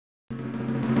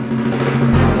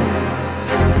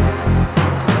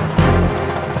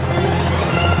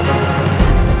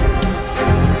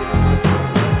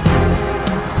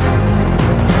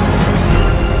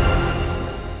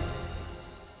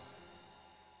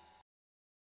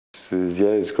yeah,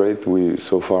 it's great.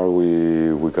 So far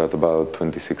we got about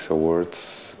 26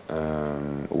 awards.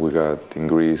 We got in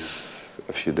Greece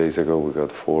a few days ago. We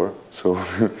got 4. So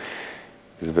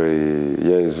it's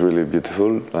it's really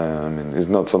beautiful. I mean, it's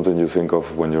not something you think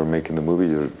of when you're making the movie.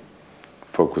 You're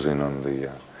focusing on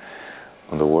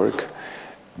the work,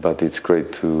 but it's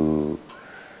great to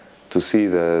see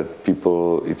that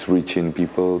it's reaching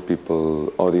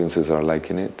people. Audiences are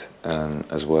liking it, and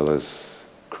as well as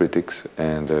critics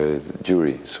and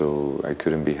jury. So I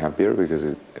couldn't be happier, because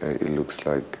it looks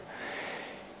like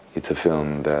it's a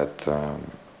film that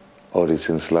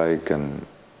audiences like and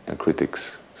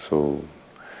critics. So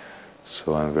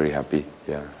I'm very happy.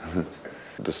 Yeah.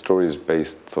 The story is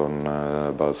based on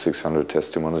about 600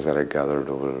 testimonies that I gathered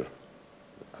over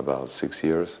about 6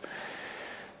 years.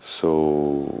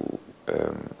 So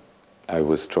I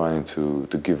was trying to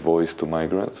give voice to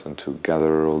migrants and to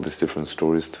gather all these different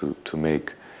stories to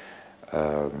make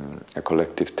a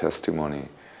collective testimony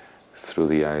through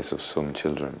the eyes of some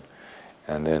children.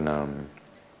 And then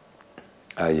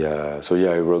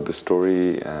I wrote the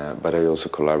story, but I also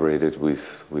collaborated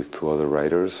with 2 other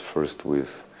writers. First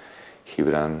with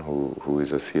Gibran, who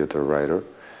is a theater writer,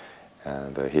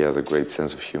 and he has a great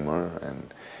sense of humor,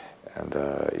 and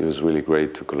it was really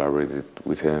great to collaborate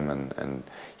with him, and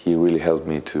he really helped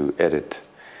me to edit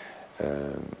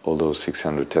all those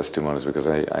 600 testimonies, because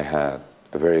I had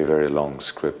a very, very long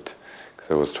script,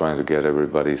 because I was trying to get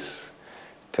everybody's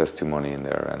testimony in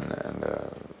there, and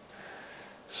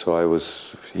so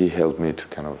he helped me to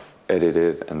kind of edit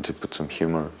it and to put some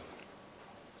humor.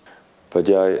 But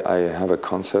yeah, I have a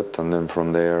concept, and then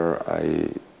from there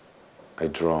I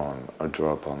draw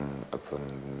upon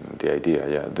the idea.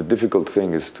 Yeah, the difficult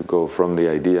thing is to go from the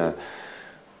idea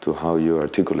to how you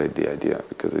articulate the idea,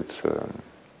 because it's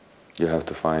you have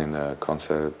to find a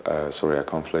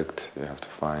conflict. You have to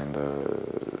find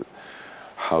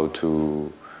how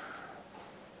to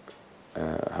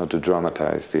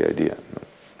dramatize the idea,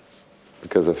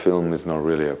 because a film is not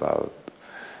really about.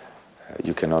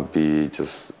 You cannot be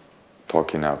just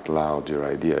talking out loud your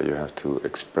idea. You have to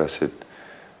express it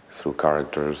through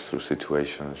characters, through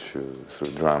situations,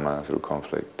 through drama, through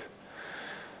conflict.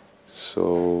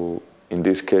 So in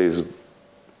this case,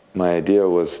 my idea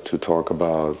was to talk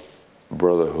about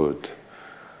brotherhood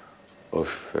of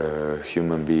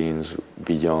human beings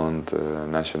beyond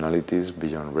nationalities,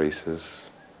 beyond races,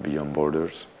 beyond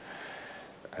borders.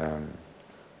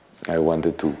 I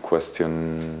wanted to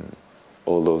question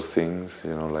all those things,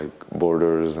 like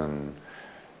borders and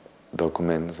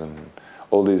documents and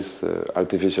all these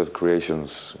artificial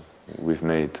creations we've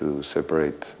made to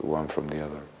separate one from the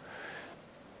other.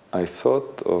 I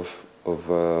thought of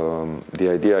the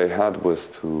idea I had was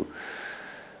to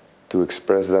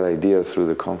express that idea through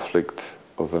the conflict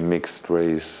of a mixed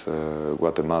race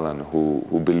Guatemalan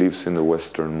who believes in the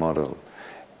Western model,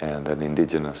 and an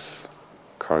indigenous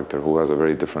character who has a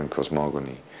very different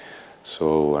cosmogony.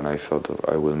 So, and I thought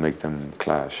I will make them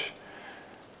clash,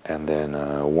 and then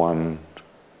the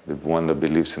one that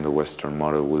believes in the Western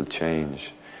model will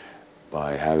change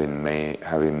by having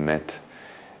met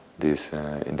this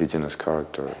indigenous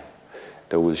character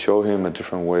that will show him a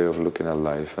different way of looking at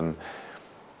life. And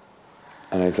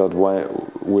I thought, why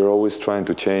we're always trying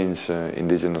to change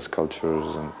indigenous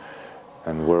cultures,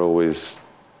 and we're always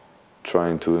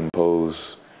trying to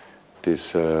impose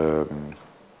this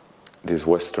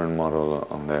Western model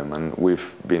on them, and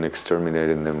we've been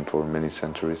exterminating them for many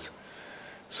centuries.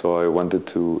 So I wanted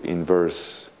to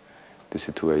inverse the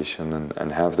situation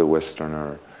and have the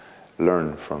Westerner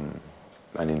learn from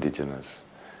an indigenous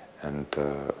and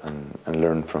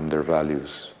learn from their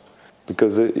values,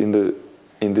 because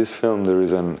in this film there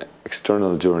is an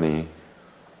external journey,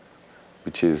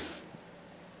 which is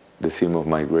the theme of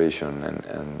migration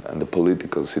and the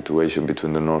political situation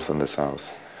between the North and the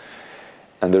South.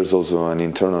 And there's also an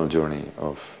internal journey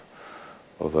of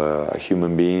a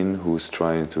human being who's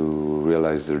trying to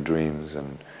realize their dreams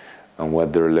and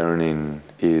what they're learning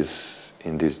is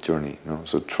in this journey.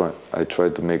 So I try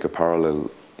to make a parallel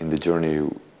in the journey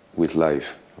with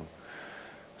life.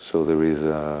 So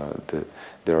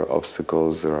there are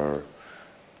obstacles, there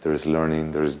is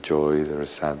learning, there is joy, there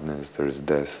is sadness, there is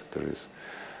death,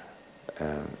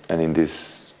 and in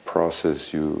this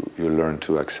process you learn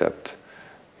to accept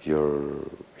your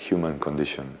human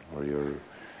condition, or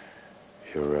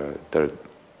that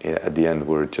at the end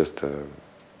we're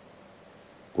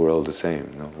all the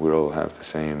same. We all have the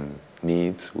same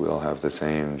needs, we all have the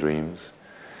same dreams,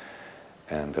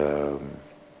 and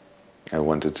I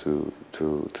wanted to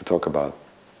talk about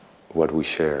what we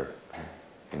share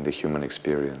in the human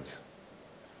experience.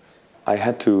 I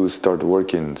had to start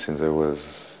working since I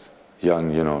was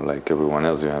young, you know, like everyone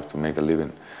else, you have to make a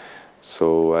living.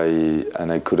 So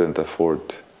I couldn't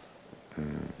afford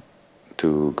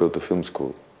to go to film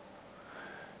school.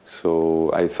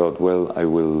 So I thought, well, I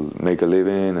will make a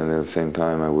living, and at the same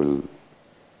time I will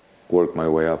work my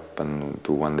way up, and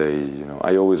to one day, you know,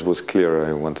 I always was clear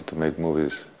I wanted to make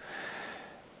movies.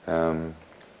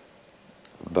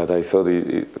 But I thought,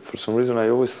 for some reason, I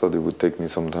always thought it would take me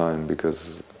some time,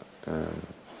 because,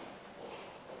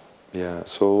 yeah.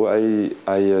 So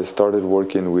I started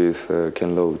working with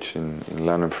Ken Loach in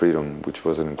Land and Freedom, which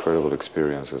was an incredible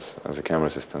experience as a camera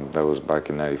assistant. That was back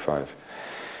in '95.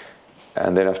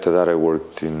 And then after that, I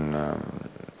worked in,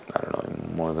 I don't know,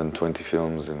 in more than 20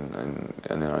 films, and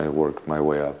then I worked my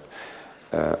way up.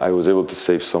 I was able to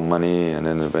save some money and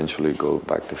then eventually go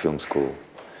back to film school.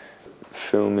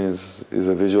 Film is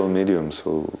a visual medium,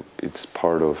 so it's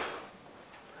part of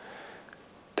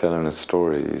telling a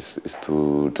story, is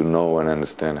to know and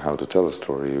understand how to tell a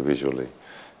story visually.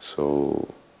 So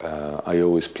I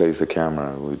always place the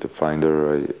camera with the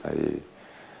finder.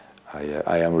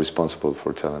 I am responsible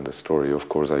for telling the story. Of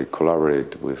course, I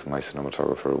collaborate with my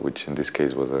cinematographer, which in this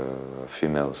case was a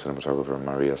female cinematographer,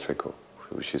 Maria Seco,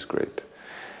 which is great.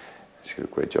 She did a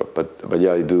great job. But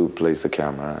yeah, I do place the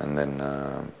camera, and then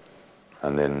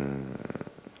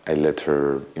I let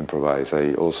her improvise.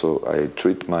 I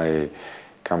treat my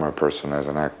camera person as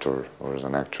an actor or as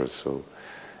an actress, so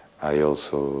I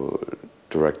also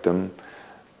direct them.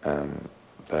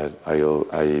 But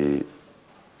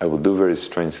I would do very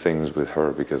strange things with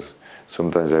her, because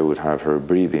sometimes I would have her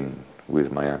breathing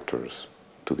with my actors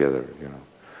together, you know,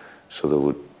 so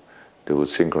they would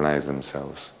synchronize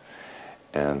themselves,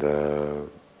 and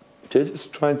they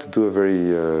just tried to do a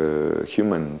very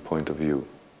human point of view.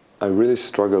 I really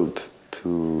struggled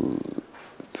to.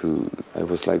 I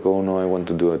was like, oh no, I want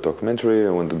to do a documentary, I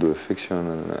want to do a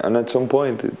fiction, and at some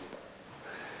point,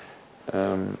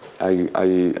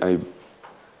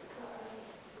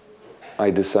 I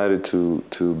decided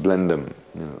to blend them,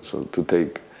 you know, so to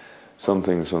take some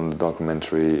things from the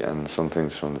documentary and some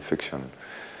things from the fiction,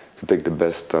 to take the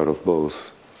best out of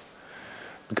both.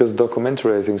 Because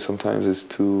documentary, I think, sometimes is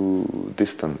too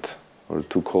distant or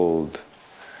too cold.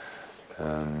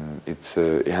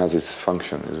 It has its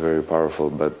function, it's very powerful,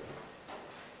 but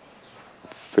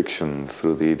fiction,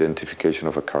 through the identification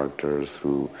of a character,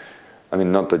 I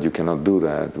mean, not that you cannot do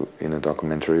that in a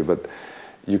documentary, but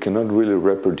you cannot really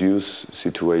reproduce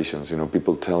situations. You know,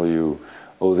 people tell you,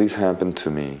 oh, this happened to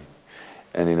me.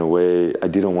 And in a way, I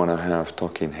didn't want to have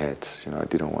talking heads. You know, I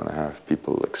didn't want to have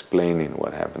people explaining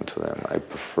what happened to them. I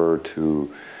prefer to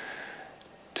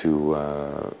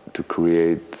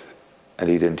create an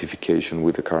identification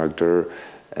with the character,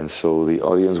 and so the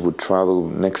audience would travel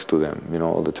next to them, you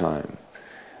know, all the time.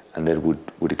 And they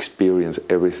would experience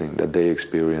everything that they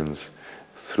experience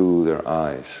through their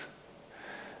eyes.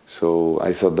 So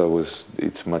I thought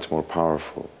it's much more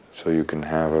powerful. So you can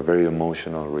have a very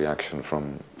emotional reaction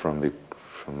from the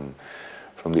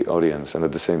audience, and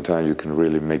at the same time you can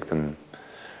really make them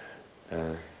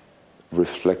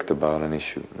reflect about an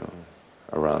issue, you know,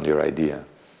 around your idea.